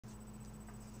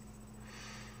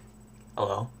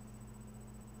Hello?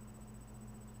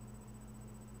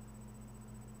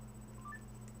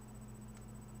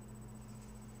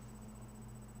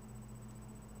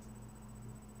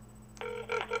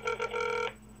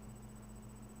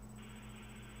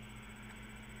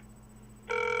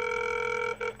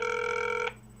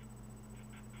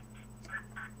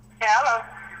 Hello.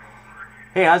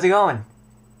 Hey, how's it going?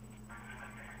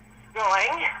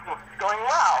 Going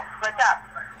well. What's up?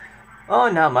 Oh,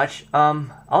 not much.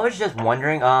 I was just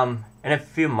wondering, in a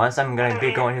few months I'm gonna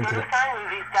be going into the...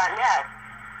 Movies.net.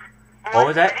 What Watch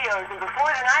was the that? videos, and before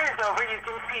the night is over, you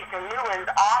can see some new ones.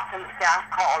 Awesome stuff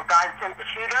called God Sent the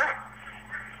Shooter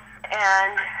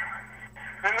and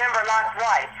Remember Lot's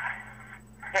Wife.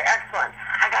 They're excellent.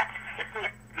 I got to see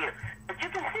you, but you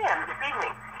can see them this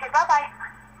evening. Okay, bye-bye.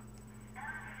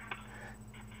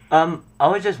 I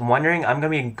was just wondering, I'm gonna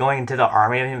be going into the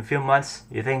army in a few months.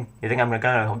 You think I'm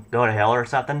gonna go to hell or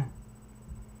something?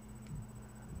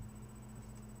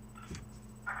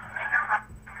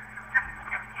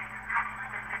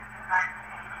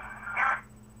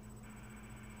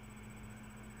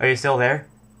 Are you still there?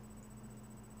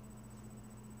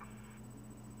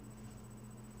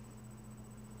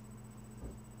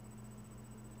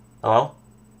 Hello?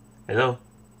 Hello?